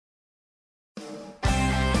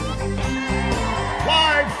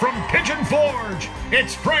Pigeon Forge.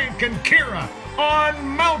 It's Frank and Kira on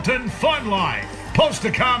Mountain Fun Life. Post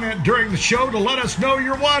a comment during the show to let us know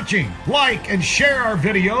you're watching. Like and share our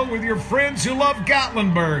video with your friends who love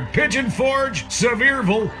Gatlinburg, Pigeon Forge,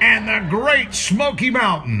 Sevierville, and the Great Smoky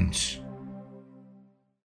Mountains.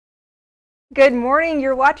 Good morning.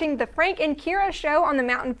 You're watching the Frank and Kira Show on the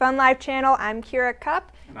Mountain Fun Life channel. I'm Kira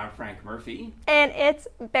Cup. And I'm Frank Murphy. And it's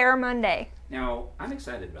Bear Monday. Now, I'm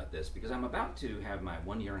excited about this because I'm about to have my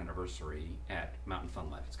 1-year anniversary at Mountain Fun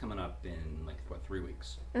Life. It's coming up in 3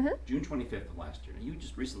 weeks. June 25th of last year. You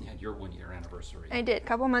just recently had your 1-year anniversary. I did, a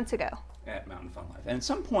couple months ago. At Mountain Fun Life. And at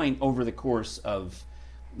some point over the course of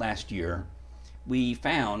last year, we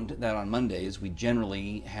found that on Mondays we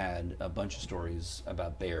generally had a bunch of stories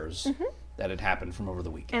about bears that had happened from over the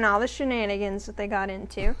weekend. And all the shenanigans that they got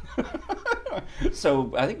into.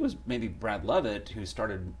 So I think it was maybe Brad Lovett who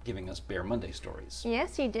started giving us Bear Monday stories.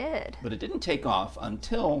 Yes, he did. But it didn't take off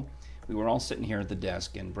until we were all sitting here at the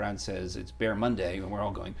desk and Brad says it's Bear Monday and we're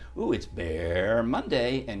all going, ooh, it's Bear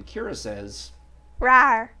Monday. And Kira says,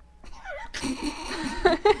 Rawr.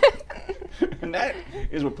 And that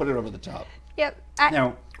is what put it over the top. Yep.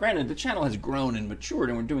 Now, granted, the channel has grown and matured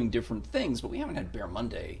and we're doing different things, but we haven't had Bear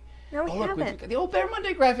Monday. No, we haven't. The old Bear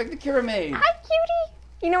Monday graphic that Kira made. Hi, cutie.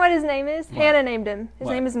 You know what his name is? What? Hannah named him. His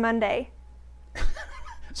What? name is Monday.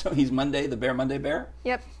 So he's Monday, the Bear Monday Bear?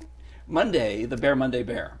 Yep. Monday, the Bear Monday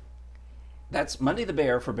Bear. That's Monday the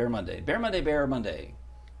Bear for Bear Monday. Bear Monday Bear Monday.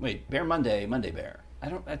 Wait, Bear Monday, Monday Bear.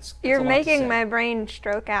 That's You're a lot to making say. my brain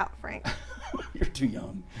stroke out, Frank. You're too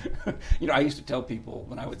young. I used to tell people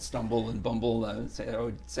when I would stumble and bumble, I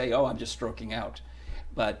would say, oh, I'm just stroking out.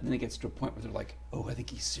 But then it gets to a point where they're like, oh, I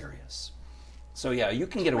think he's serious. So yeah, you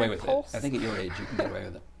can get away with pulse. it. I think at your age, you can get away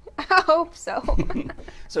with it. I hope so.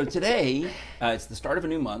 So today, it's the start of a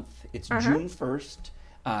new month. It's June 1st,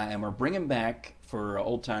 and we're bringing back, for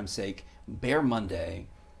old time's sake, Bear Monday,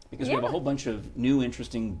 because we have a whole bunch of new,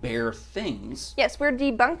 interesting bear things. Yes, we're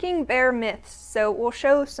debunking bear myths. So we'll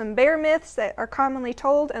show some bear myths that are commonly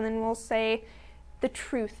told, and then we'll say the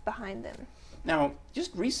truth behind them. Now,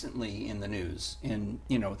 just recently in the news,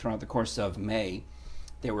 throughout the course of May,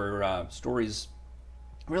 there were stories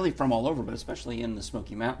really from all over, but especially in the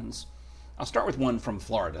Smoky Mountains. I'll start with one from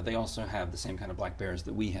Florida. They also have the same kind of black bears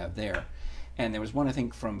that we have there. And there was one, I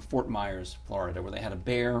think, from Fort Myers, Florida, where they had a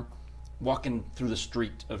bear walking through the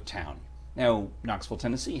street of town. Now, Knoxville,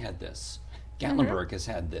 Tennessee had this. Gatlinburg has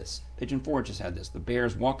had this. Pigeon Forge has had this. The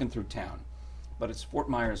bears walking through town. But it's Fort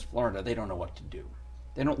Myers, Florida. They don't know what to do.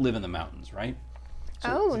 They don't live in the mountains, right?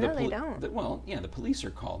 No, they don't. The police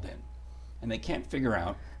are called in. And they can't figure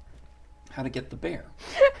out how to get the bear.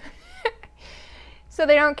 So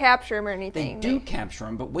they don't capture him or anything. They do capture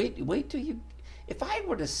him, but wait till you... If I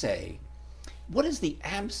were to say, what is the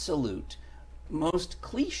absolute most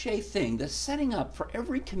cliche thing that's setting up for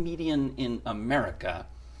every comedian in America,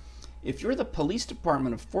 if you're the police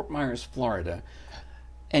department of Fort Myers, Florida,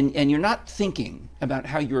 and you're not thinking about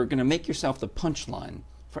how you're going to make yourself the punchline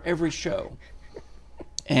for every show,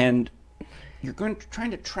 and you're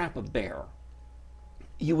trying to trap a bear,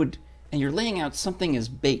 and you're laying out something as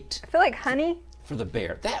bait I feel like honey. for the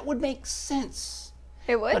bear. That would make sense.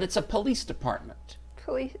 It would? But it's a police department.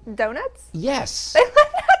 Police donuts? Yes.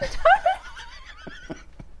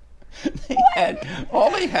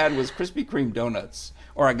 All they had was Krispy Kreme donuts.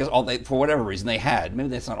 Or I guess for whatever reason they had. Maybe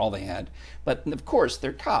that's not all they had. But of course,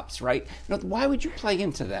 they're cops, right? Why would you play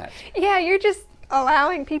into that? Yeah, you're just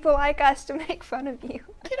allowing people like us to make fun of you.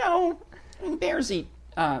 Bears eat.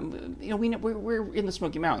 We're in the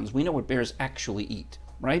Smoky Mountains. We know what bears actually eat,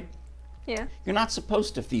 right? Yeah. You're not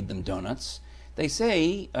supposed to feed them donuts. They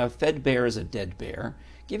say a fed bear is a dead bear.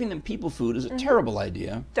 Giving them people food is a terrible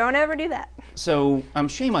idea. Don't ever do that. So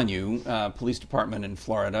shame on you, police department in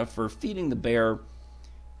Florida, for feeding the bear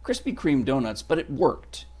Krispy Kreme donuts, but it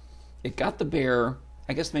worked. It got the bear,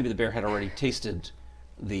 I guess maybe the bear had already tasted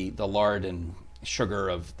the lard and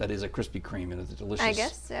sugar that is a Krispy Kreme, and it's delicious. I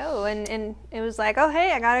guess so. And it was like, oh,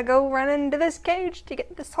 hey, I got to go run into this cage to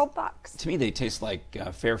get this whole box. To me, they taste like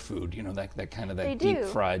fair food, that kind of They deep do.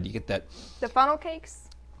 fried. You get that. The funnel cakes?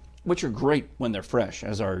 Which are great when they're fresh,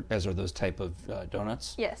 as are those type of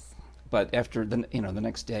donuts. Yes. But after the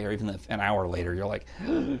next day or even an hour later, you're like,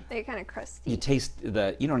 They're kind of crusty. you taste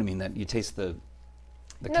that you taste the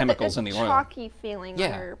chemicals in the oil. Chalky feeling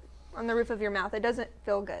Yeah. on the roof of your mouth. It doesn't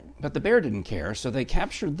feel good. But the bear didn't care, so they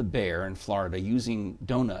captured the bear in Florida using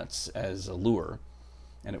donuts as a lure,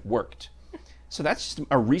 and it worked. So that's just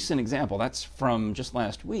a recent example. That's from just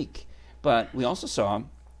last week. But we also saw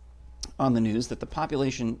on the news that the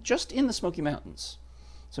population just in the Smoky Mountains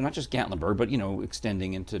so not just Gatlinburg, but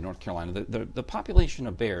extending into North Carolina, the population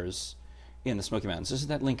of bears in the Smoky Mountains, this is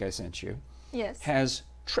that link I sent you, Yes. has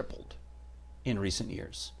tripled in recent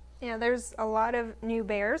years. Yeah, there's a lot of new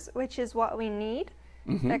bears, which is what we need,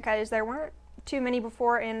 because there weren't too many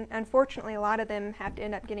before, and unfortunately a lot of them have to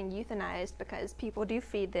end up getting euthanized because people do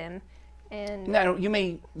feed them. And Now, you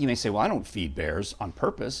may say, well, I don't feed bears on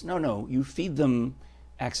purpose. No, you feed them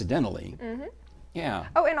accidentally. Yeah.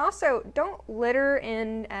 oh, and also don't litter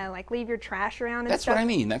and like leave your trash around and That's stuff. what I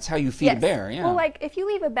mean. That's how you feed a Yes. bear. Yeah. Well, like if you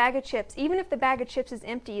leave a bag of chips, even if the bag of chips is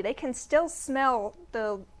empty, they can still smell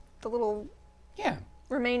the little yeah.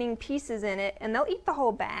 remaining pieces in it, and they'll eat the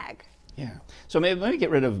whole bag. Yeah. So maybe let me get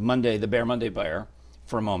rid of the Bear Monday bear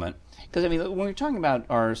for a moment. Because, when we're talking about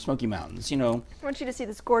our Smoky Mountains, I want you to see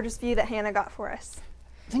this gorgeous view that Hannah got for us.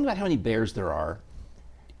 think about how many bears there are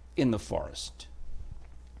in the forest.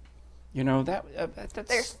 That's...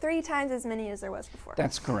 There's 3 times as many as there was before.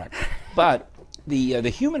 That's correct. But the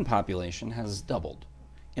human population has doubled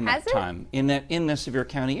in that Has it? time. In the Sevier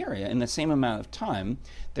County area, in the same amount of time,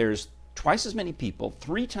 there's twice as many people,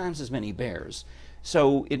 3 times as many bears.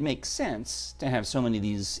 So it makes sense to have so many of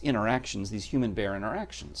these interactions, these human-bear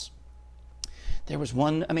interactions. There was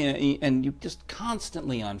one, and you just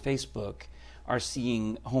constantly on Facebook are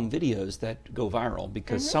seeing home videos that go viral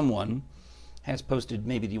because someone has posted,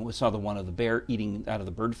 maybe you saw the one of the bear eating out of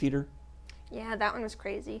the bird feeder. Yeah, that one was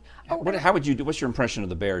crazy. How would you do? What's your impression of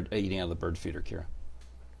the bear eating out of the bird feeder, Kira?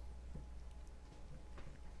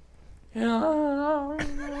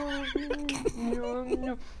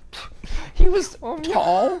 He was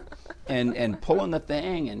tall and pulling the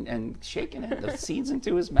thing and shaking it, the seeds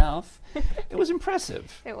into his mouth. It was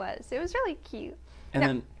impressive. It was really cute. And Now,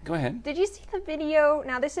 then, go ahead. did you see the video?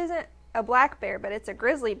 Now, this isn't a black bear, but it's a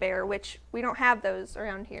grizzly bear, which we don't have those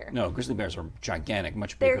around here. No, grizzly bears are gigantic,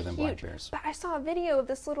 much They're bigger than huge. black bears. But I saw a video of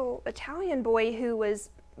this little Italian boy who was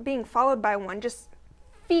being followed by one just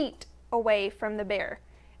feet away from the bear.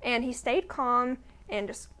 And he stayed calm and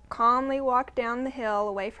just calmly walked down the hill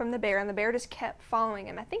away from the bear, and the bear just kept following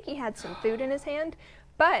him. I think he had some food in his hand,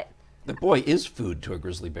 but The boy is food to a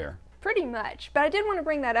grizzly bear. pretty much. But I did want to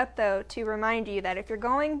bring that up, though, to remind you that if you're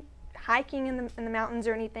going hiking in the mountains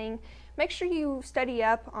or anything, make sure you study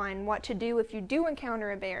up on what to do if you do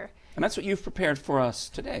encounter a bear. And that's what you've prepared for us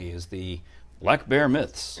today, is the black bear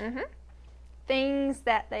myths. Things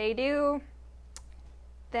that they do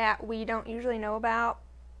that we don't usually know about,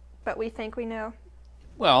 but we think we know.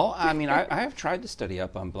 Well, I have tried to study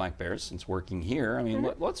up on black bears since working here.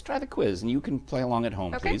 Let's try the quiz, and you can play along at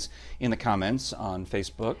home, Okay. please, in the comments on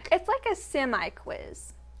Facebook. It's like a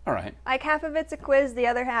semi-quiz. All right, Like half of it's a quiz, the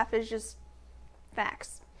other half is just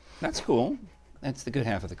facts. that's cool. That's the good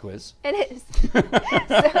half of the quiz. It is.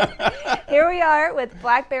 So here we are with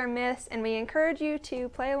Black Bear Myths, and we encourage you to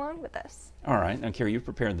play along with us. All right, now, Kira, you've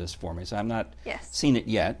prepared this for me, so I'm not Yes. seen it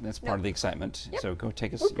yet. That's part Nope. of the excitement. Yep. So go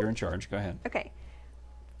take us. You're in charge. Go ahead. Okay.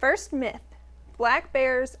 First myth. Black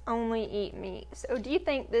bears only eat meat. So do you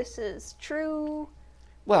think this is true?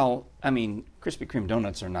 Well, Krispy Kreme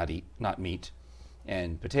donuts are not meat,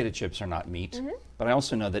 and potato chips are not meat. But I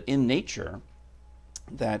also know that in nature,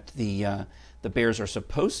 that the bears are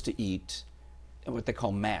supposed to eat what they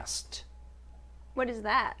call mast. What is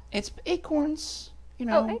that? It's acorns.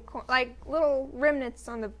 Oh, acorn, like little remnants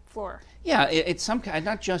on the floor. Yeah, it's some kind,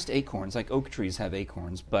 not just acorns, like oak trees have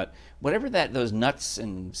acorns, but whatever those nuts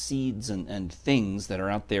and seeds and things that are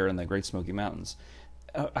out there in the Great Smoky Mountains.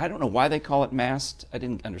 I don't know why they call it mast. I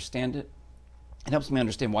didn't understand it. It helps me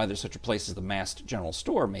understand why there's such a place as the Mast General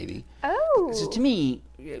Store, maybe. Oh. So to me,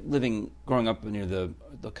 growing up near the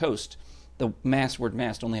coast, the word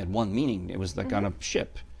mast only had one meaning. It was like on a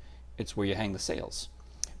ship. It's where you hang the sails.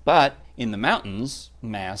 But in the mountains,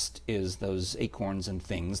 mast is those acorns and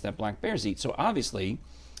things that black bears eat. So obviously,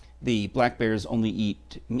 the black bears only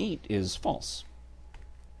eat meat is false.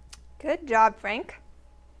 Good job, Frank.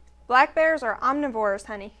 Black bears are omnivores,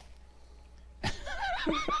 honey.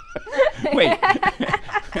 Wait.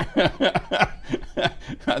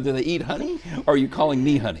 Do they eat honey? Or are you calling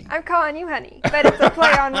me honey? I'm calling you honey, but it's a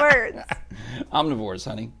play on words. Omnivores,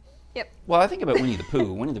 honey. Yep, Well, I think about Winnie the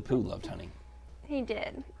Pooh. Winnie the Pooh loved honey. he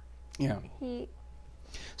did. Yeah. He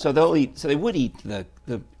So they would eat the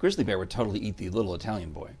grizzly bear would totally eat the little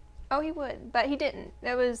Italian boy. Oh, he would, but he didn't.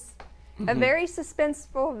 It was a very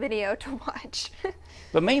suspenseful video to watch.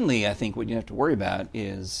 But mainly, I think what you have to worry about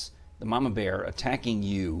is the mama bear attacking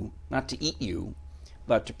you, not to eat you,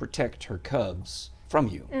 but to protect her cubs from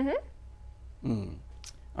you.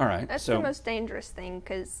 All right. That's so the most dangerous thing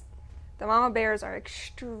because the mama bears are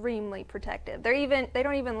extremely protective. They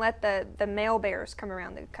don't even let the male bears come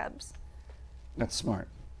around the cubs. that's smart.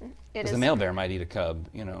 It Because is. the male bear might eat a cub,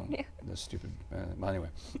 you know. Yeah. The stupid. Well,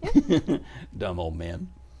 anyway. Dumb old man.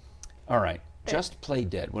 All right. Just play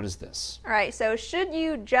dead. What is this? All right, so should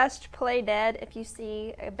you just play dead if you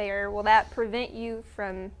see a bear? Will that prevent you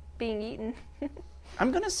from being eaten?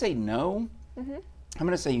 I'm going to say no. I'm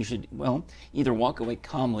going to say you should, well, either walk away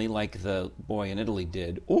calmly like the boy in Italy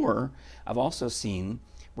did, or I've also seen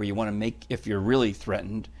where you want to make, if you're really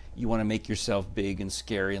threatened, you want to make yourself big and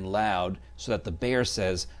scary and loud so that the bear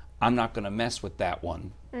says, I'm not going to mess with that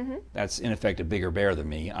one. That's, in effect, a bigger bear than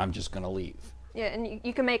me. I'm just going to leave. Yeah, and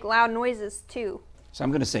you can make loud noises too. So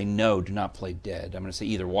I'm going to say no, do not play dead. I'm going to say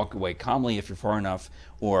either walk away calmly if you're far enough,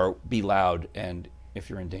 or be loud and if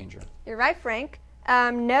you're in danger. You're right, Frank.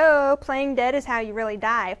 No, playing dead is how you really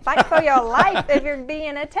die. Fight for your life if you're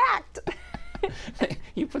being attacked.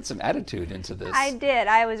 You put some attitude into this. I did.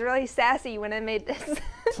 I was really sassy when I made this.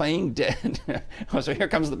 Playing dead. Oh, so here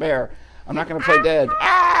comes the bear. I'm not going to play dead.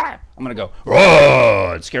 Ah! I'm going to go,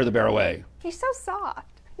 roar, and scare the bear away. He's so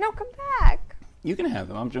soft. No, come back. You can have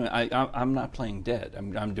him. I'm not playing dead.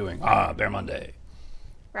 I'm doing, Bear Monday.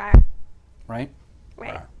 Right. Right?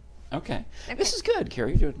 Right. Rawr. Okay. This is good,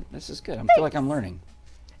 Carrie. This is good. I feel like I'm learning.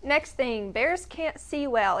 Next thing, bears can't see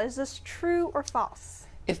well. Is this true or false?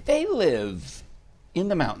 If they live in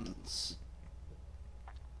the mountains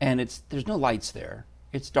and there's no lights there,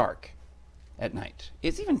 it's dark at night.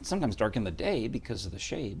 It's even sometimes dark in the day because of the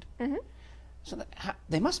shade. So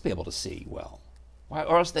they must be able to see well. Why,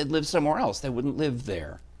 or else they'd live somewhere else. They wouldn't live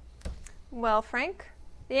there. Well, Frank,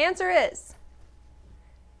 the answer is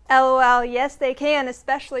LOL, yes, they can,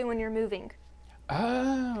 especially when you're moving.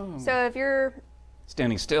 Oh. So if you're...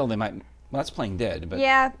 Standing still, they might... Well, that's playing dead, but...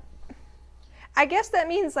 Yeah. I guess that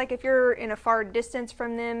means, like, if you're in a far distance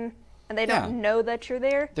from them and they don't know that you're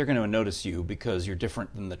there. They're going to notice you because you're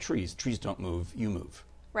different than the trees. Trees don't move, you move.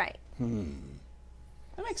 Right.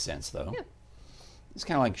 That makes sense, though. Yeah. It's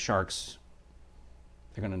kind of like sharks.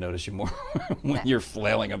 They're going to notice you more when you're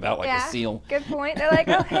flailing about like a seal. Good point. They're like,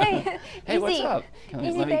 oh, hey, Hey, what's up?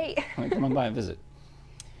 Easy bait. Let me come on by and visit.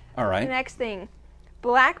 All right. The next thing,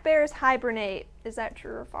 black bears hibernate. Is that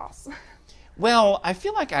true or false? Well, I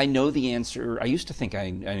feel like I know the answer. I used to think I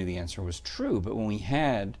knew the answer was true, but when we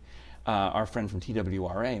had our friend from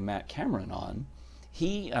TWRA, Matt Cameron, on,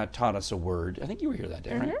 he taught us a word. I think you were here that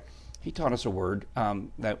day, right? He taught us a word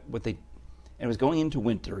that and it was going into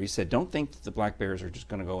winter. He said, don't think that the black bears are just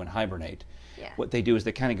going to go and hibernate. Yeah. What they do is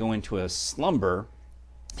they kind of go into a slumber.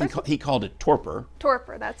 He called it torpor.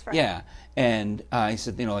 Torpor, that's right. Yeah. And he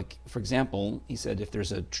said, like, for example, he said if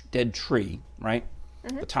there's a dead tree, right,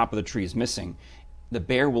 the top of the tree is missing, the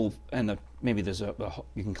bear will, and maybe there's the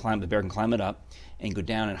bear can climb it up and go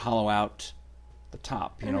down and hollow out the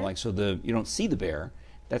top, you know, like, so you don't see the bear.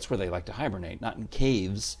 That's where they like to hibernate, not in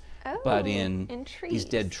caves, but in these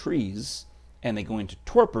dead trees. And they go into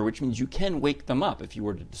torpor, which means you can wake them up if you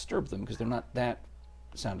were to disturb them because they're not that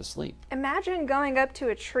sound asleep. Imagine going up to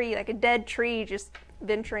a tree, like a dead tree, just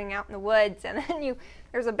venturing out in the woods, and then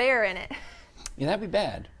there's a bear in it. Yeah, that'd be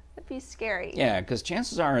bad. That'd be scary. Yeah, because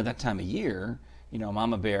chances are at that time of year,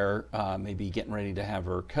 Mama Bear may be getting ready to have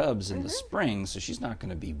her cubs in the spring, so she's not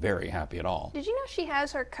going to be very happy at all. Did you know she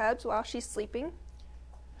has her cubs while she's sleeping?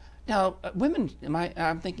 Now, women,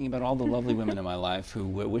 I'm thinking about all the lovely women in my life who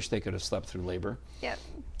wish they could have slept through labor. Yep.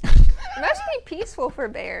 It must be peaceful for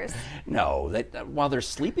bears. No, while they're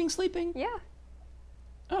sleeping? Yeah.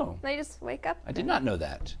 Oh. They just wake up. I did not know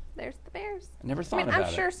that. There's the bears. I never thought about it.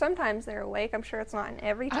 I'm sure sometimes they're awake. I'm sure it's not in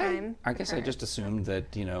every time. I guess I just assumed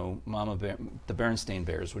that, Mama Bear, the Berenstain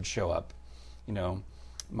Bears would show up.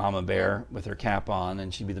 Mama Bear with her cap on,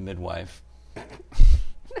 and she'd be the midwife.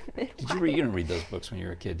 You didn't read those books when you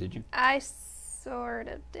were a kid, did you? I sort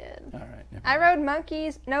of did. All right. I rode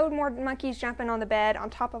monkeys, no more monkeys jumping on the bed on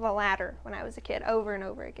top of a ladder when I was a kid, over and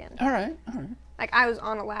over again. All right. Like I was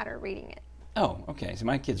on a ladder reading it. Oh, okay. So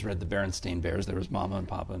my kids read the Berenstain Bears. There was Mama and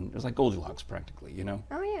Papa, and it was like Goldilocks practically,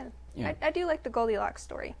 Oh, yeah. I do like the Goldilocks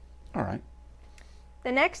story. All right.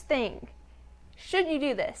 The next thing. Should you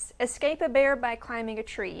do this? Escape a bear by climbing a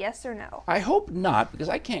tree, yes or no? I hope not, because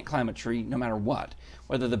I can't climb a tree no matter what.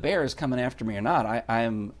 Whether the bear is coming after me or not, I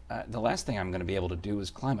am the last thing I'm going to be able to do is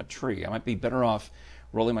climb a tree. I might be better off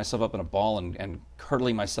rolling myself up in a ball and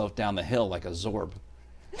hurtling myself down the hill like a Zorb.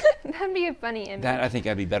 That'd be a funny image. I think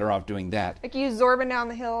I'd be better off doing that. Like you zorbing down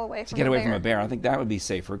the hill away from to get away from a bear. I think that would be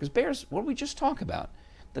safer, because bears, what did we just talk about?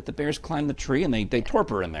 That the bears climb the tree and they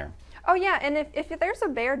torpor in there. Oh, yeah, and if there's a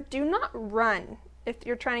bear, do not run if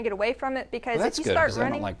you're trying to get away from it, because if you start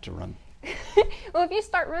running... I don't like to run. Well, if you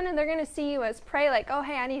start running, they're going to see you as prey, like, oh,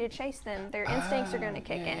 hey, I need to chase them. Their instincts are going to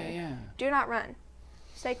kick in. Yeah. Do not run.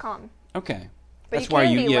 Stay calm. Okay. But That's you why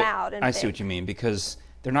can you. be Yeah, loud and I see big. what you mean, because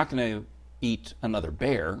they're not going to eat another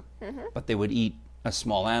bear, but they would eat a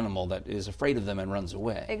small animal that is afraid of them and runs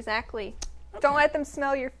away. Exactly. Don't let them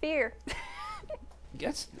smell your fear.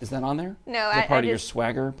 Yes, is that on there? No, is that I part of your just-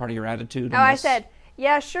 swagger, part of your attitude? Oh, I said,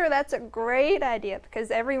 yeah, sure, that's a great idea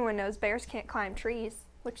because everyone knows bears can't climb trees,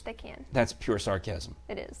 which they can. That's pure sarcasm.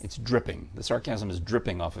 It is. It's dripping. The sarcasm is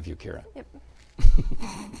dripping off of you, Kira. Yep.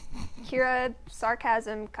 Kira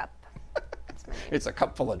Sarcasm Cup. That's my name. It's a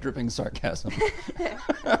cup full of dripping sarcasm.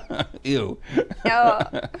 Ew. Oh,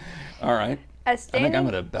 All right. a I think I'm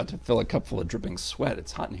standing. about to fill a cup full of dripping sweat.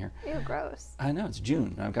 It's hot in here. Ew, gross. I know, it's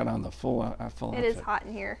June. I've got on the full full It outfit. is hot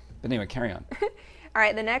in here. But anyway, carry on. All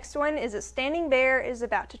right, the next one is a standing bear is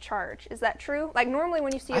about to charge. Is that true? Like normally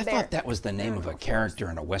when you see a I bear, thought that was the name of a character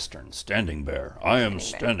in a Western. Standing Bear. I am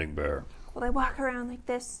Standing Bear. well, they walk around like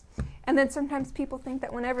this, and then sometimes people think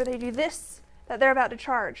that whenever they do this, that they're about to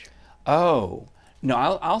charge. Oh. No,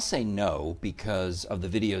 I'll say no because of the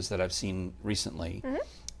videos that I've seen recently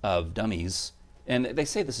of dummies. And they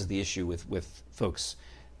say this is the issue with folks.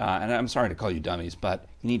 And I'm sorry to call you dummies, but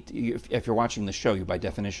if you're watching the show, you by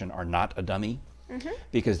definition are not a dummy.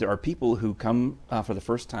 Because there are people who come for the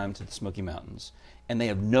first time to the Smoky Mountains and they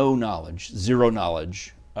have no knowledge, zero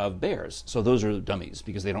knowledge of bears. So those are dummies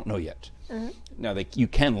because they don't know yet. Now, you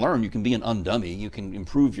can learn, you can be an undummy, you can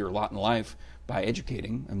improve your lot in life by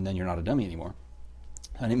educating, and then you're not a dummy anymore.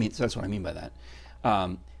 And I mean, so that's what I mean by that.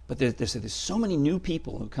 But there's so many new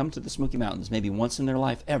people who come to the Smoky Mountains maybe once in their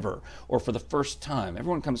life ever, or for the first time.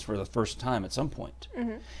 Everyone comes for the first time at some point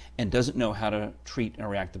and doesn't know how to treat and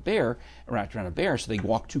react around a bear, so they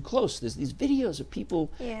walk too close. There's these videos of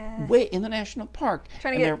people Yeah. way in the national park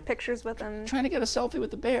Trying and to they're get pictures with them. trying to get a selfie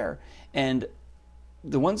with the bear. And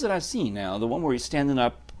the ones that I've seen now, the one where he's standing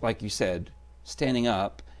up, like you said, standing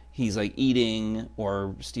up, he's like eating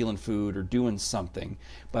or stealing food or doing something.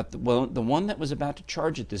 But the one that was about to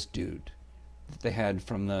charge at this dude that they had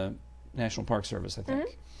from the National Park Service, I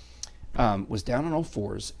think, was down on all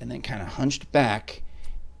fours and then kind of hunched back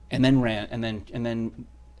and then ran and then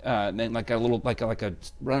like a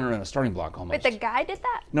runner in a starting block almost. Wait, the guy did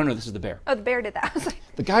that? No, this is the bear. Oh, the bear did that. I was like,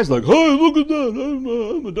 The guy's like, "Hey, look at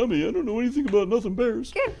that! I'm a dummy. I don't know anything about nothing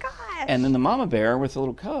bears." good gosh. And then the mama bear with the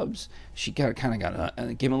little cubs, she gave him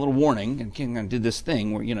a little warning and kind of did this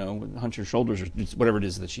thing where, hunch her shoulders or whatever it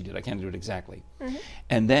is that she did. I can't do it exactly.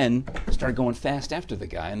 And then started going fast after the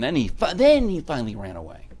guy. And then he finally ran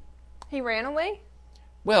away. He ran away?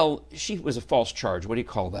 Well, she was a false charge. What do you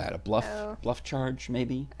call that? A bluff Oh. bluff charge,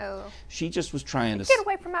 maybe? Oh. She just was trying to... Get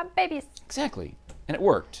away from my babies. Exactly. And it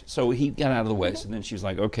worked. So he got out of the way. So then she was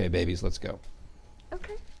like, "Okay, babies, let's go."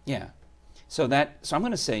 Okay. Yeah. So I'm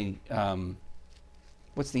going to say,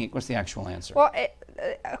 what's the actual answer? Well,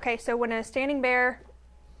 okay, so when a standing bear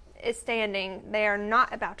is standing, they are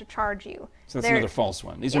not about to charge you. So that's They're- another false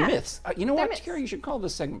one. These are Yeah. myths. You know They're what, myths. Kara? You should call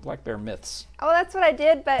this segment Black Bear Myths. Oh, that's what I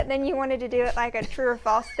did, but then you wanted to do it like a true or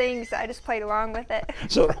false thing, so I just played along with it.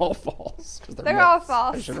 So they're all false. 'Cause They're all myths.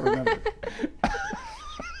 false. I should have remembered.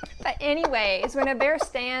 But anyways, when a bear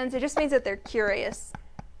stands, it just means that they're curious.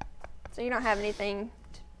 So you don't have anything.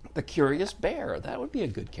 The Curious Bear. That would be a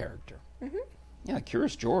good character. Yeah,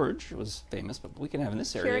 Curious George was famous, but we can have in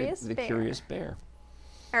this area Curious the Bear. Curious Bear.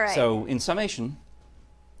 All right. So, in summation,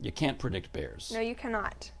 you can't predict bears. No, you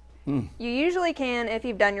cannot. You usually can if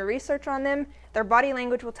you've done your research on them. Their body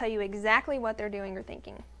language will tell you exactly what they're doing or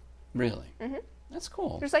thinking. Really? That's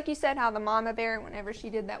cool. Just like you said, how the mama bear, whenever she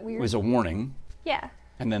did that It weird. was a warning. Yeah.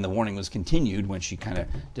 And then the warning was continued when she kind of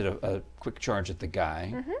did a quick charge at the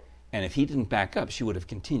guy. And if he didn't back up, she would have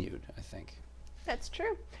continued, I think. That's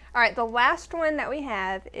true. All right, the last one that we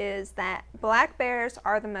have is that black bears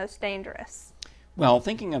are the most dangerous. Well,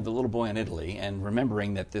 thinking of the little boy in Italy and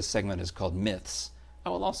remembering that this segment is called Myths, I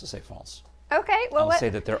will also say false. Okay, well, I'll say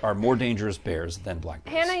that there are more dangerous bears than black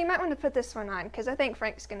bears. Hannah, you might want to put this one on because I think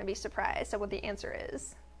Frank's going to be surprised at what the answer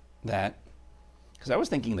is. Because I was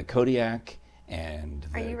thinking the Kodiak and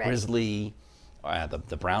Are the you ready? grizzly,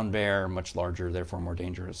 the brown bear, much larger, therefore more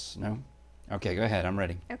dangerous. No? Okay, go ahead. I'm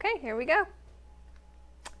ready. Okay, here we go.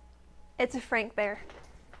 It's a Frank bear.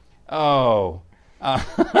 Oh.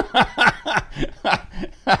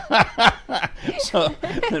 So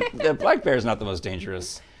the black bear is not the most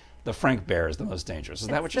dangerous. The Frank bear is the most dangerous. Is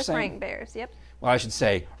that what It's you're the saying? Frank bears, yep. Well, I should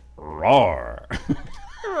say, roar.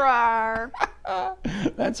 Roar.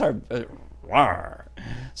 That's our roar.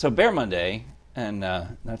 So Bear Monday, and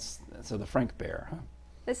so the Frank bear. Huh?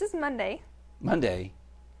 This is Monday, Monday,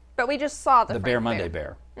 but we just saw the the Frank Bear Monday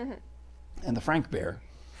bear, and the Frank bear.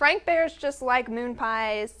 Frank bears just like moon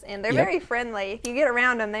pies, and they're Yep. very friendly. If you get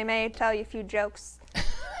around them, they may tell you a few jokes.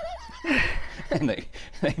 And they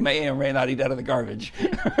may or may not eat out of the garbage.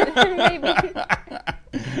 Maybe.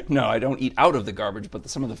 No, I don't eat out of the garbage, but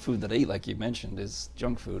some of the food that I eat, like you mentioned, is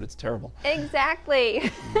junk food. It's terrible.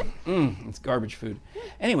 Exactly. It's garbage food.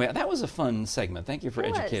 Anyway, that was a fun segment. Thank you for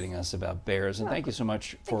It was. educating us about bears, and thank you so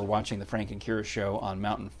much for watching the Frank and Kira show on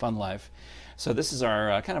Mountain Fun Life. So this is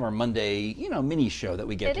our kind of our Monday, mini show that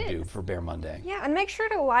we get to do for Bear Monday. Yeah, and make sure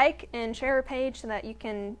to like and share our page so that you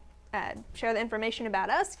can share the information about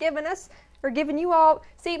us, giving you all.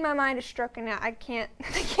 See, my mind is stroking out. I can't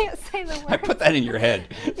say the word. I put that in your head.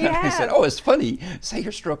 You I said, have. "Oh, it's funny. Say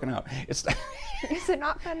you're stroking out." It's Is it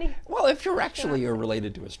not funny? well, if you're actually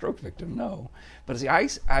related to a stroke victim, no. But see, I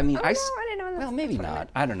mean, Oh, no, I didn't know well, that's maybe what I not. meant.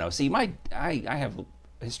 I don't know. See, I have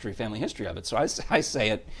family history of it, so I say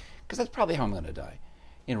it because that's probably how I'm going to die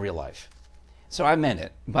in real life. So I meant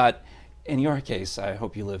it, but in your case, I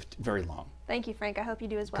hope you lived very long. Thank you, Frank. I hope you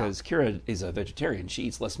do as well. Because Kira is a vegetarian. She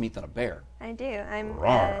eats less meat than a bear. I do. I'm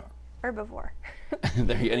Rawr. herbivore.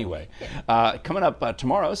 Anyway, coming up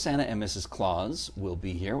tomorrow, Santa and Mrs. Claus will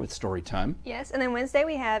be here with story time Yes, and then Wednesday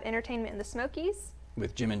we have Entertainment in the Smokies.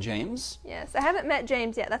 with Jim and James. Yes, I haven't met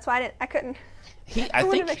James yet. That's why I couldn't. I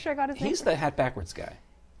wanted think to make sure I got his name he's the hat backwards guy.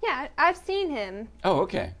 Yeah, I've seen him, Oh,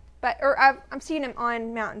 okay. I'm seeing him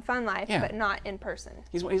on Mountain Fun Life, Yeah. but not in person.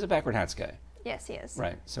 He's a backward hats guy. Yes, he is.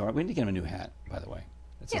 Right. So we need to get him a new hat, by the way.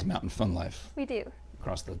 It says Yeah. Mountain Fun Life We do.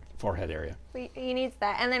 across the forehead area. He needs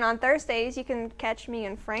that. And then on Thursdays, you can catch me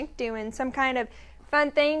and Frank doing some kind of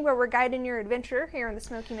fun thing where we're guiding your adventure here in the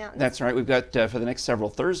Smoky Mountains. That's right. We've got, for the next several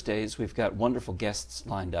Thursdays, we've got wonderful guests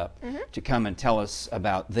lined up to come and tell us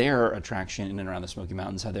about their attraction in and around the Smoky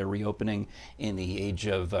Mountains, how they're reopening in the age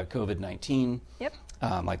of COVID-19. Yep.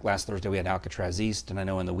 Like last Thursday, we had Alcatraz East, and I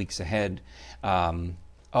know in the weeks ahead,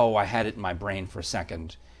 I had it in my brain for a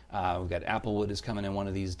second. We've got Applewood is coming in one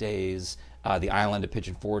of these days. The island of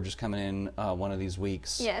Pigeon Forge is coming in one of these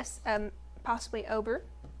weeks. Yes, possibly Ober.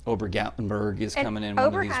 Ober-Gatlinburg is And coming in Ober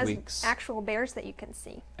one of these has weeks. actual bears that you can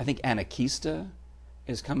see. I think Anakista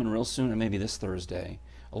is coming real soon, or maybe this Thursday,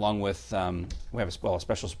 along with, we have a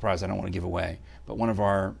special surprise I don't want to give away, but one of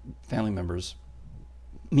our family members,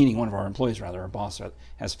 meaning one of our employees rather, our boss,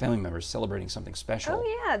 has family members celebrating something special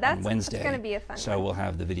Oh, yeah, on that's Wednesday. gonna be a fun So one. we'll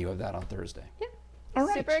have the video of that on Thursday. Yeah. All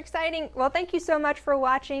right. Super exciting. Well, thank you so much for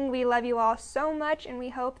watching. We love you all so much, and we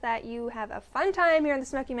hope that you have a fun time here in the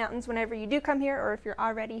Smoky Mountains whenever you do come here, or if you're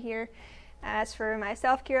already here. As for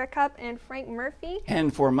myself, Kira Cup, and Frank Murphy,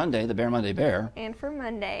 And for Monday, the Bear Monday Bear, and for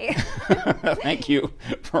Monday. thank you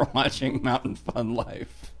for watching Mountain Fun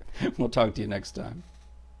Life. We'll talk to you next time.